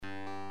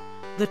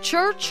The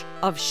Church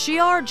of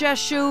Shear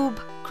Jashub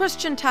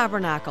Christian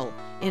Tabernacle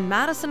in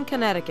Madison,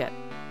 Connecticut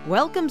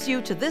welcomes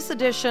you to this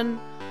edition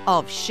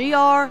of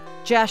Shear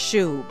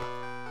Jashub,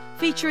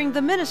 featuring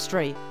the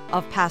ministry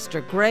of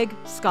Pastor Greg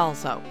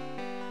Scalzo.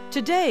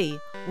 Today,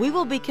 we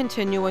will be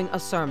continuing a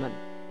sermon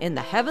in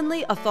the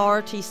Heavenly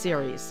Authority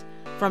series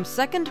from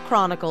 2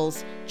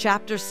 Chronicles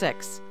chapter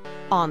 6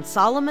 on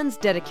Solomon's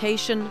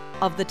dedication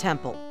of the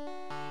temple.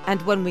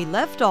 And when we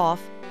left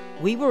off,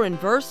 we were in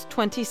verse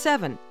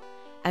 27,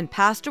 and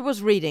Pastor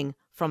was reading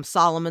from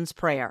Solomon's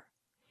prayer.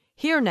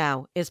 Here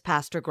now is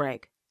Pastor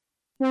Greg.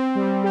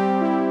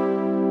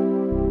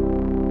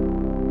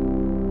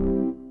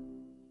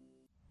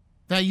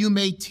 That you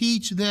may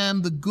teach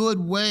them the good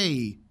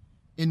way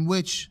in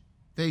which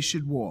they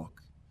should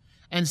walk,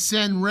 and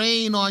send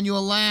rain on your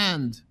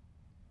land,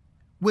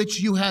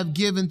 which you have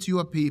given to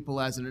your people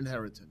as an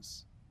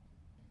inheritance.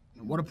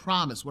 And what a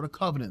promise, what a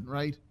covenant,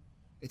 right?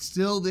 It's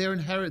still their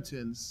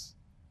inheritance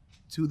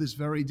to this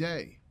very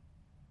day,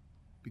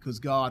 because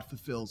God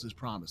fulfills his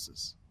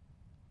promises.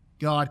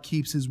 God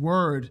keeps his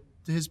word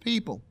to his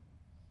people.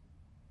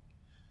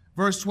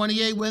 Verse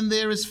 28, when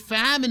there is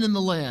famine in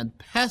the land,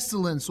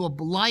 pestilence or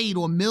blight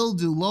or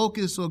mildew,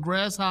 locusts or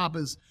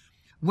grasshoppers,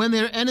 when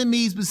their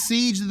enemies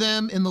besiege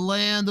them in the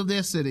land of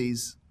their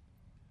cities,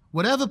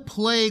 whatever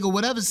plague or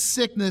whatever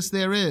sickness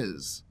there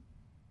is,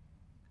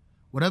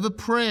 whatever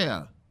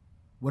prayer,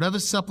 whatever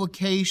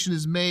supplication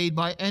is made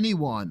by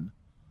anyone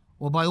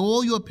or by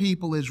all your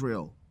people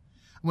Israel,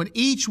 when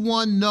each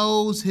one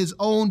knows his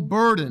own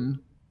burden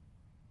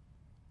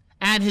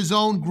and his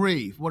own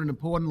grief. What an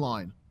important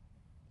line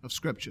of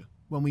Scripture.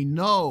 When we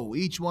know,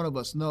 each one of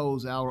us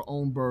knows our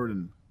own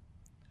burden,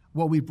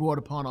 what we brought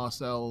upon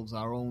ourselves,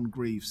 our own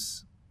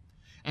griefs,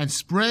 and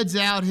spreads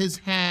out his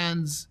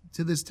hands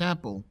to this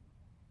temple,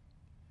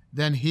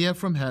 then hear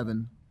from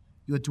heaven,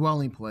 your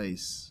dwelling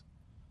place,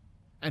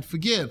 and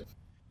forgive.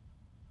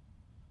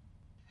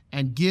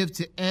 And give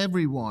to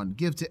everyone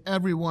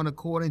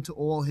according to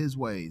all his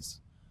ways,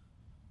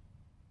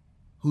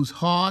 whose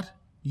heart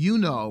you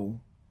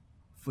know,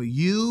 for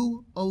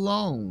you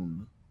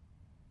alone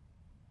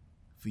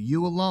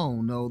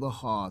know the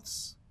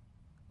hearts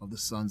of the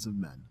sons of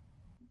men.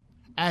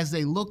 As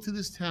they look to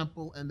this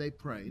temple and they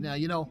pray.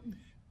 Now,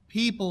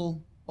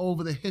 people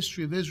over the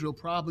history of Israel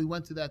probably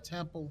went to that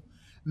temple.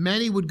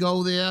 Many would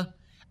go there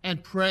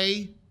and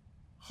pray,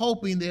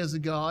 hoping there's a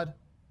God,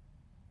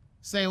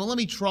 saying, well, let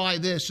me try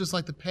this, just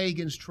like the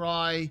pagans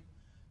try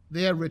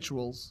their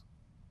rituals,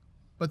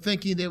 but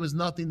thinking there was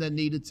nothing that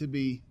needed to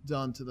be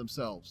done to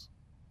themselves.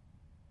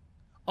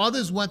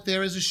 Others went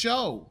there as a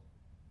show,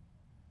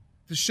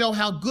 to show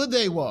how good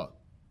they were,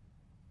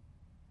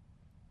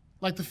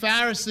 like the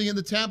Pharisee in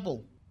the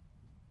temple,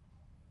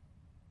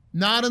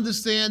 not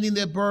understanding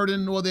their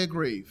burden or their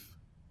grief,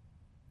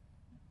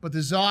 but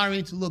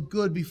desiring to look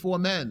good before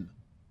men.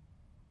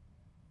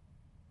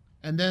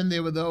 And then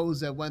there were those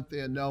that went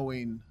there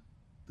knowing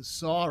the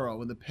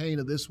sorrow and the pain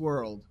of this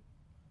world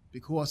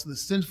because of the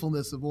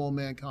sinfulness of all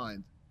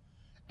mankind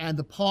and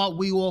the part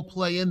we all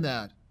play in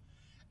that.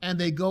 And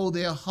they go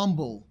there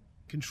humble,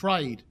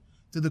 contrite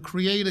to the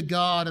Creator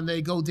God, and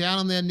they go down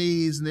on their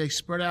knees and they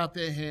spread out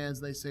their hands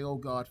and they say, oh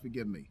God,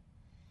 forgive me.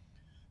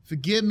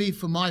 Forgive me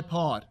for my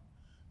part.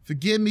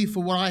 Forgive me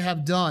for what I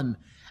have done.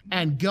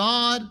 And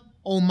God,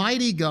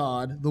 Almighty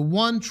God, the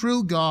one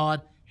true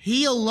God,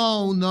 he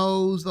alone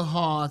knows the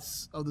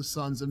hearts of the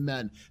sons of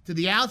men. To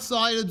the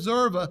outside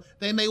observer,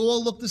 they may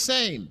all look the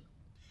same.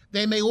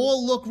 They may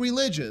all look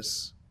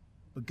religious.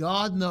 But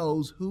God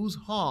knows whose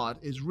heart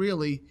is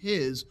really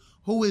his,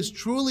 who is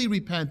truly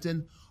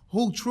repentant,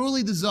 who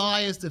truly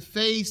desires to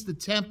face the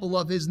temple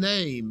of his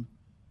name,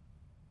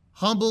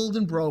 humbled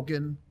and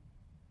broken,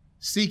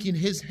 seeking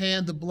his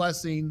hand of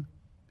blessing,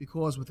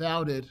 because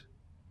without it,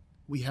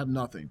 we have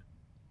nothing.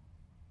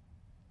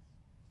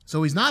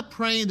 So he's not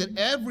praying that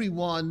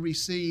everyone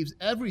receives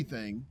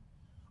everything,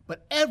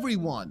 but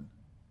everyone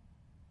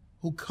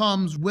who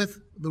comes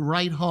with the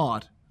right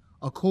heart,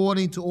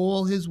 according to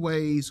all his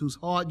ways, whose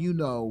heart you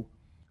know,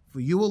 for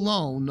you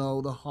alone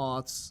know the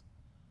hearts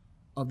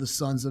of the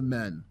sons of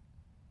men,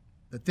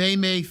 that they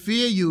may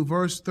fear you,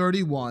 verse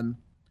 31,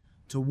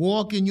 to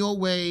walk in your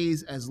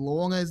ways as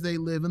long as they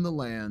live in the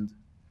land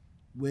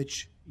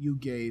which you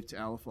gave to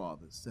our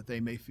fathers, that they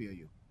may fear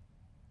you,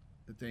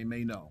 that they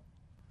may know,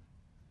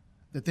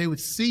 that they would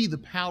see the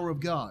power of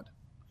God,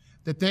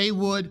 that they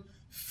would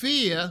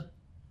fear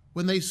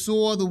when they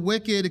saw the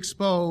wicked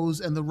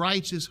exposed and the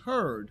righteous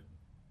heard,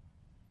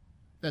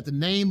 that the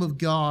name of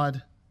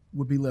God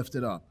would be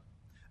lifted up.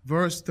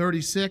 Verse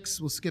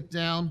 36, we'll skip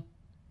down.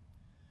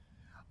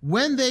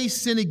 When they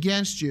sin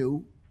against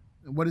you,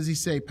 and what does he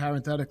say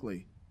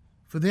parenthetically?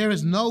 For there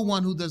is no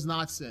one who does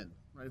not sin.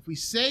 Right? If we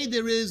say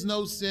there is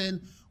no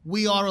sin,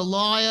 we are a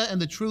liar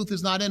and the truth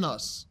is not in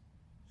us.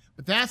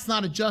 But that's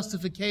not a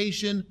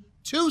justification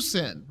to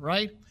sin,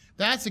 right?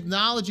 That's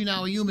acknowledging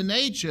our human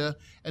nature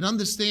and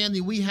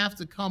understanding we have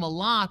to come a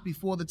lot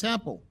before the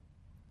temple.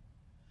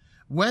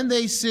 When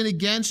they sin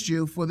against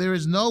you, for there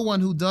is no one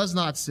who does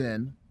not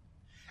sin,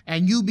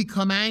 and you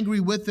become angry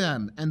with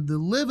them and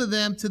deliver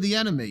them to the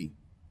enemy,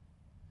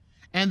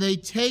 and they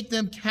take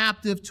them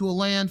captive to a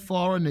land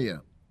far or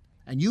near,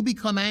 and you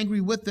become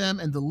angry with them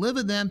and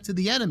deliver them to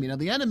the enemy. Now,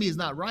 the enemy is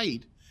not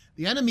right.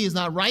 The enemy is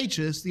not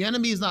righteous. The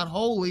enemy is not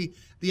holy.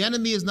 The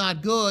enemy is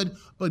not good,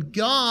 but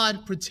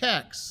God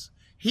protects.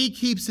 He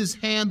keeps his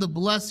hand of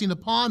blessing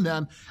upon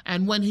them,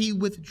 and when he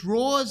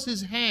withdraws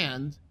his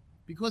hand,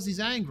 because he's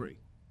angry,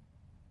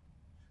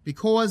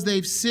 because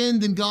they've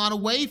sinned and gone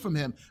away from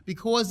him,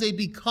 because they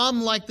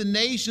become like the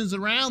nations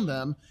around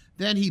them,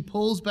 then he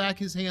pulls back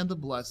his hand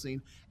of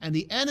blessing, and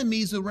the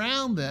enemies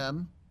around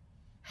them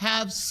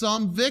have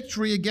some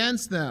victory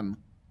against them.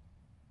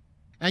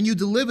 And you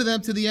deliver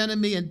them to the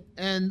enemy,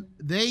 and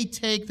they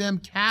take them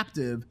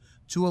captive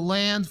to a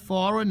land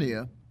far or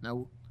near.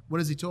 Now,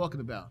 what is he talking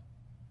about?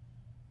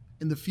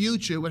 In the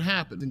future, what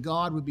happened? And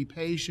God would be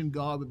patient,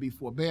 God would be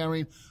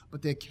forbearing,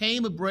 but there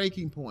came a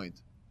breaking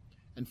point.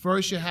 And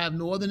first you have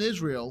northern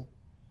Israel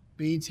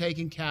being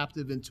taken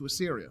captive into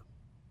Assyria.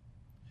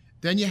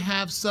 Then you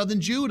have southern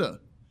Judah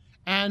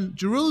and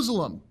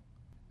Jerusalem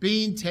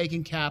being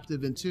taken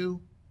captive into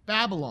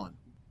Babylon.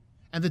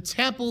 And the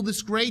temple,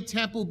 this great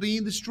temple,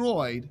 being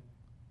destroyed.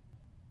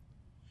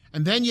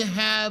 And then you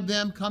have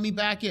them coming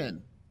back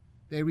in.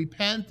 They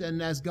repent,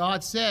 and as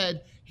God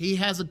said, he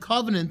has a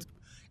covenant,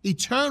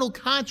 eternal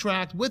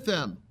contract with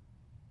them,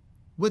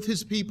 with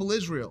his people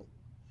Israel.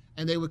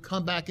 And they would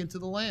come back into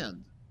the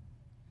land.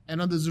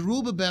 And under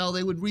Zerubbabel,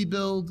 they would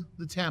rebuild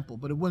the temple,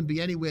 but it wouldn't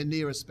be anywhere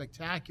near as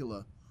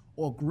spectacular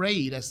or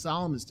great as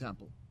Solomon's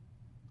temple.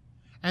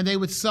 And they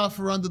would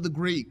suffer under the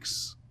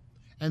Greeks.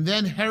 And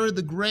then Herod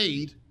the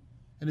Great,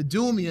 an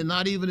Idumean,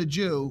 not even a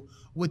Jew,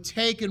 would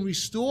take and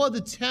restore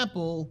the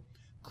temple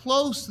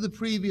close to the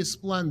previous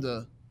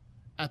splendor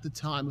at the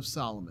time of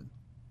Solomon.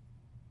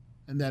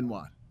 And then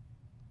what?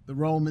 The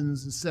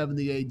Romans in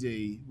 70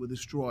 AD would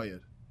destroy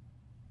it.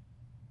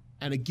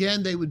 And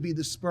again, they would be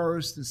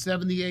dispersed in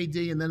 70 AD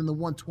and then in the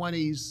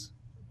 120s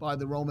by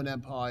the Roman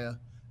Empire,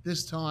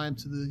 this time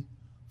to the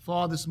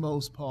farthest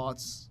most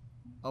parts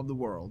of the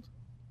world.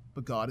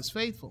 But God is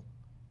faithful.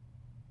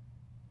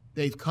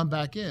 They've come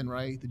back in,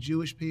 right? The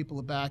Jewish people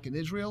are back in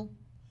Israel.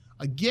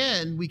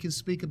 Again, we can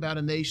speak about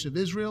a nation of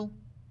Israel.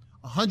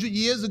 100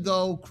 years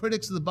ago,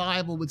 critics of the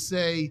Bible would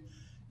say,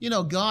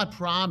 God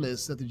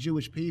promised that the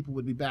Jewish people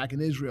would be back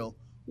in Israel.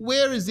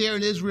 Where is there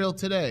in Israel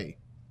today?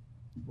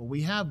 Well,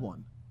 we have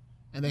one.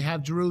 And they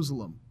have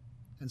Jerusalem.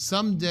 And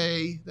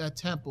someday that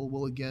temple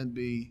will again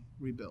be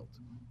rebuilt.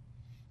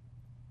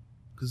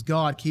 Because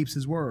God keeps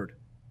his word.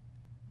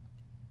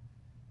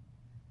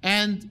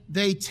 And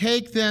they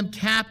take them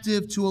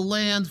captive to a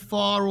land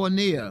far or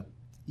near.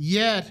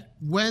 Yet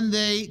when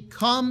they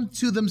come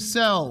to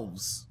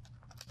themselves,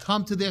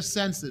 come to their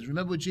senses.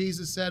 Remember what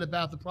Jesus said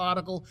about the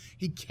prodigal?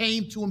 He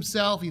came to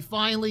himself.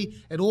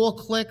 It all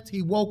clicked.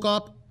 He woke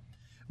up.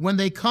 When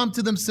they come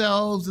to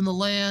themselves in the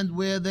land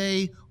where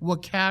they were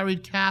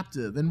carried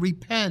captive, and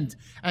repent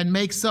and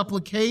make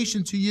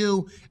supplication to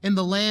you in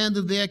the land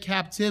of their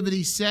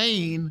captivity,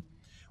 saying,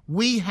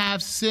 we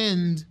have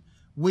sinned,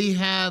 we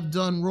have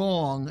done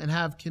wrong, and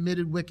have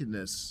committed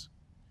wickedness.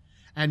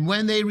 And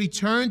when they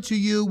return to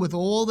you with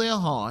all their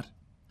heart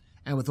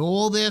and with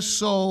all their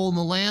soul in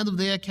the land of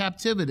their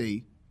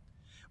captivity,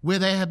 where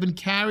they have been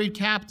carried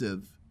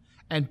captive,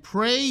 and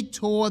pray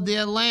toward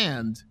their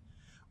land,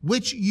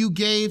 which you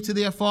gave to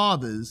their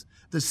fathers,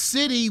 the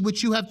city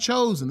which you have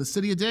chosen, the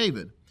city of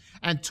David,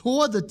 and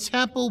toward the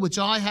temple which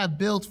I have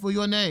built for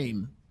your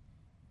name,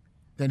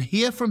 then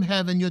hear from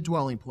heaven your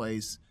dwelling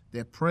place,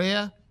 their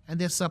prayer and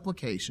their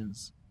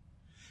supplications,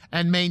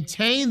 and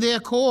maintain their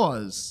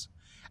cause,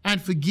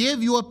 and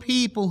forgive your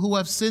people who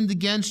have sinned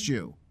against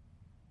you.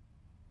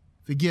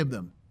 Forgive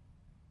them,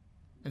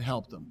 and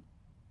help them,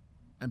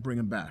 and bring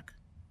them back.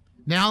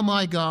 Now,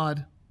 my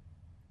God,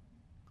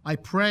 I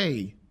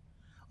pray,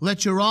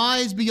 let your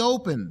eyes be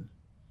open,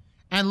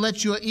 and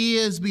let your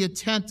ears be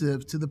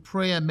attentive to the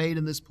prayer made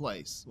in this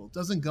place. Well,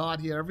 doesn't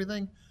God hear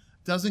everything?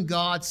 Doesn't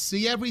God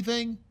see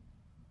everything?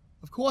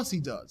 Of course he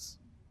does.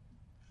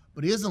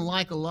 But he isn't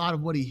like a lot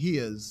of what he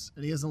hears,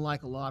 and he isn't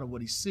like a lot of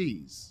what he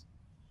sees.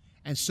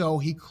 And so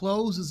he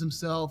closes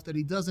himself that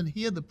he doesn't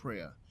hear the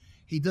prayer.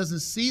 He doesn't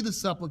see the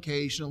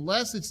supplication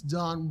unless it's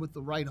done with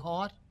the right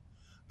heart,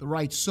 the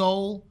right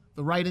soul,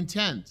 the right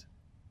intent.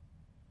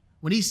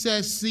 When he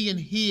says see and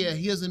hear,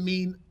 he doesn't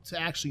mean to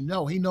actually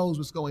know. He knows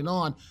what's going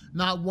on.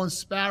 Not one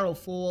sparrow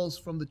falls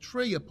from the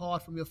tree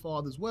apart from your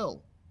Father's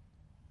will.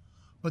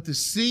 But to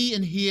see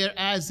and hear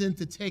as in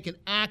to take an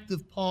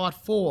active part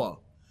for,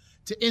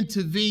 to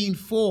intervene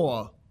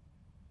for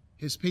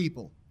his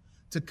people,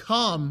 to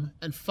come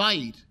and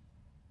fight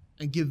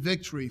and give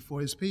victory for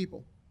his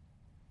people.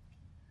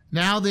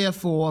 Now,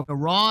 therefore,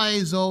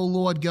 arise, O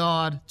Lord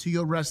God, to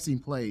your resting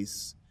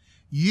place,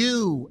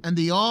 you and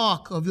the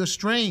ark of your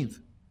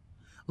strength.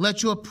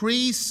 Let your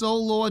priests, O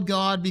Lord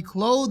God, be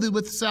clothed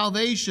with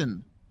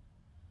salvation,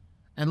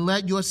 and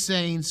let your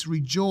saints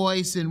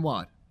rejoice in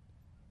what?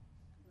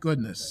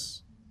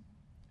 Goodness.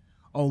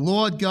 O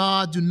Lord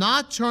God, do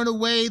not turn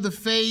away the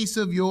face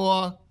of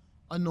your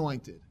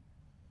anointed.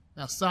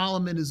 Now,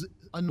 Solomon is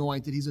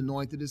anointed. He's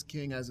anointed as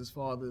king as his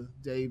father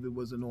David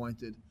was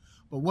anointed.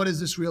 But what is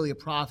this really a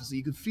prophecy?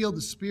 You can feel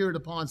the Spirit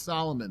upon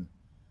Solomon.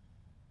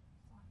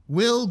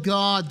 Will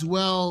God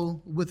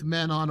dwell with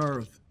men on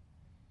earth?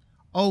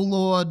 O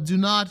Lord, do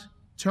not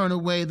turn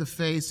away the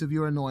face of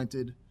your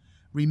anointed.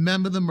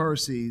 Remember the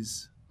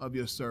mercies of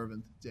your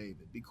servant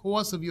David.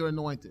 Because of your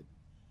anointed,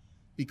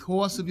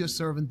 because of your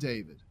servant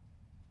David.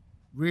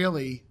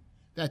 Really,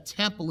 that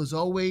temple is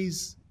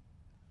always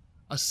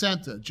a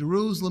center.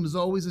 Jerusalem is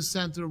always a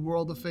center of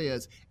world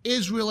affairs.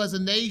 Israel as a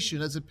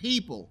nation, as a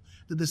people,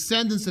 the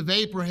descendants of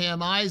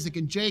Abraham, Isaac,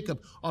 and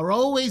Jacob are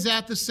always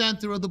at the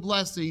center of the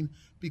blessing,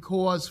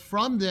 because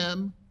from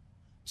them,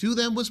 to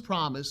them was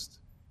promised,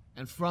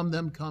 and from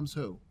them comes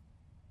who?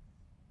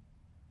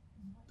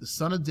 The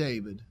Son of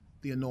David,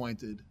 the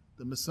anointed,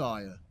 the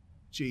Messiah,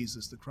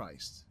 Jesus the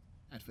Christ.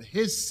 And for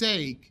his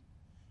sake,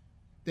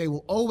 they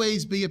will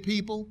always be a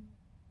people,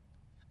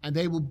 and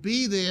they will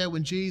be there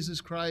when Jesus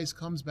Christ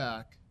comes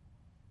back,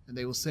 and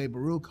they will say,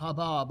 Baruch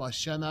haba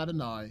b'Hashem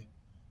Adonai,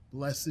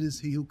 blessed is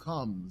he who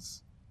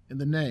comes in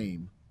the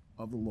name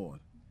of the Lord.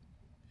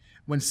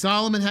 When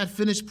Solomon had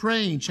finished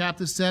praying,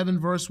 chapter 7,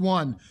 verse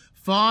 1,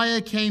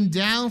 fire came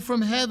down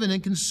from heaven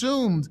and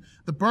consumed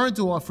the burnt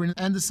offering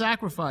and the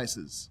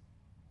sacrifices.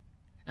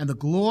 And the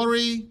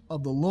glory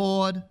of the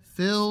Lord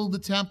filled the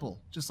temple,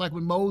 just like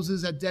when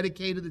Moses had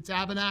dedicated the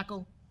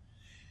tabernacle.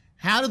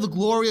 How did the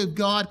glory of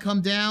God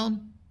come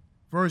down?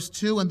 Verse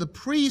 2, and the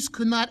priests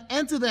could not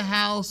enter the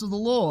house of the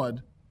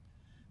Lord,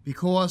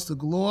 because the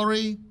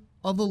glory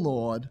of the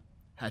Lord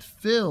had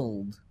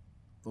filled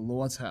the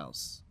Lord's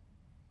house.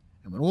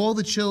 And when all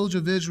the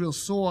children of Israel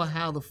saw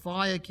how the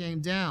fire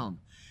came down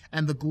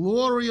and the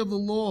glory of the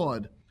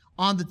Lord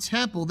on the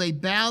temple, they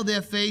bowed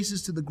their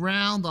faces to the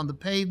ground on the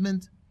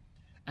pavement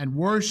and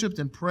worshipped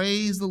and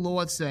praised the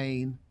Lord,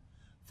 saying,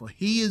 for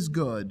he is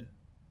good,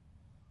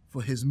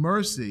 for his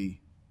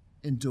mercy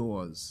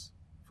endures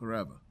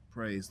forever.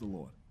 Praise the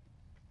Lord.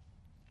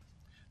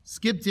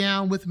 Skip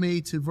down with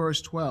me to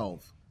verse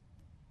 12.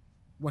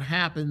 What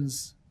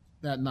happens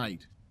that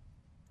night?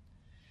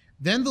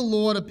 Then the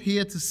Lord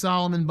appeared to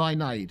Solomon by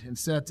night and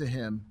said to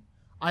him,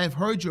 I have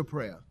heard your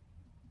prayer.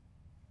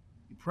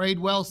 You prayed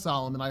well,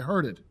 Solomon, I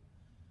heard it.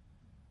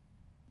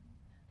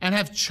 And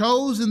have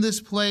chosen this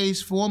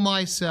place for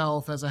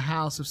myself as a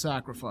house of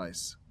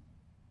sacrifice.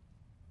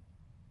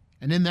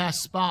 And in that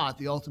spot,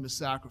 the ultimate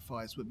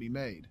sacrifice would be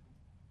made.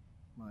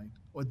 Right?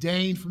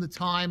 Ordained from the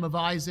time of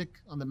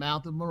Isaac on the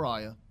Mount of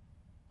Moriah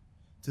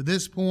to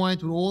this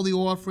point, with all the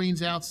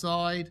offerings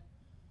outside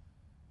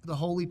the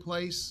holy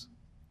place.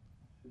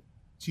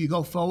 So you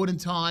go forward in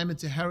time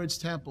into Herod's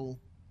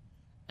temple,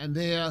 and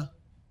there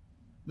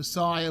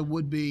Messiah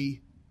would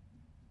be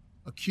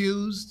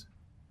accused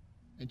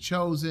and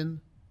chosen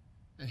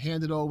and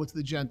handed over to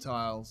the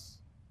Gentiles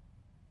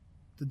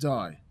to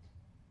die.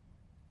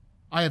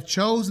 I have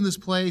chosen this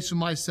place for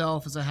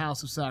myself as a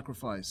house of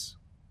sacrifice.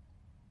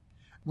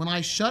 When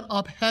I shut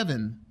up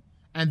heaven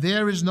and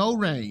there is no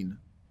rain,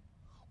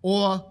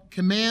 or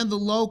command the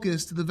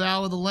locusts to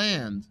devour the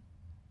land,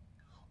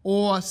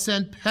 or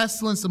send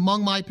pestilence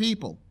among my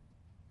people,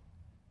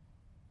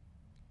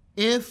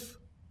 if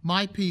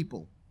my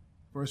people,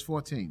 verse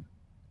 14,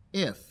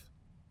 if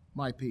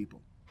my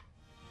people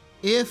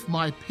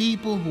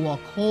who are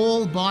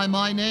called by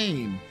my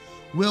name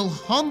will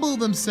humble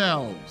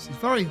themselves. It's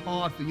very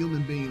hard for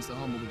human beings to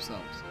humble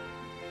themselves.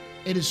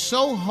 It is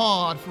so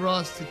hard for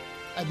us to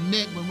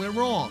admit when we're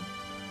wrong.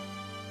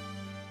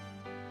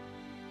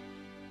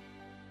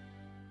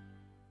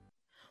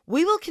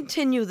 We will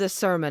continue this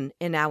sermon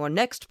in our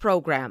next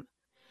program.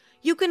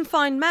 You can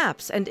find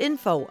maps and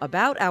info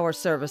about our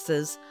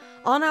services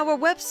on our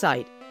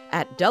website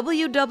at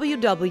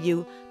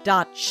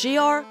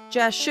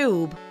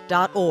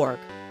www.shiarjashub.org,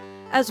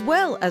 as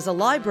well as a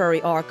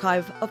library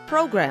archive of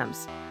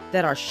programs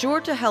that are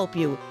sure to help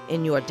you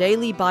in your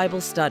daily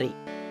Bible study.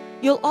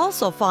 You'll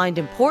also find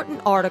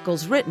important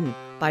articles written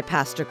by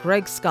Pastor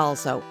Greg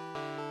Scalzo.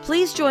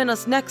 Please join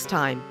us next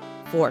time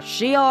for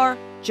Shiar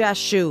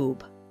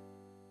Jashub.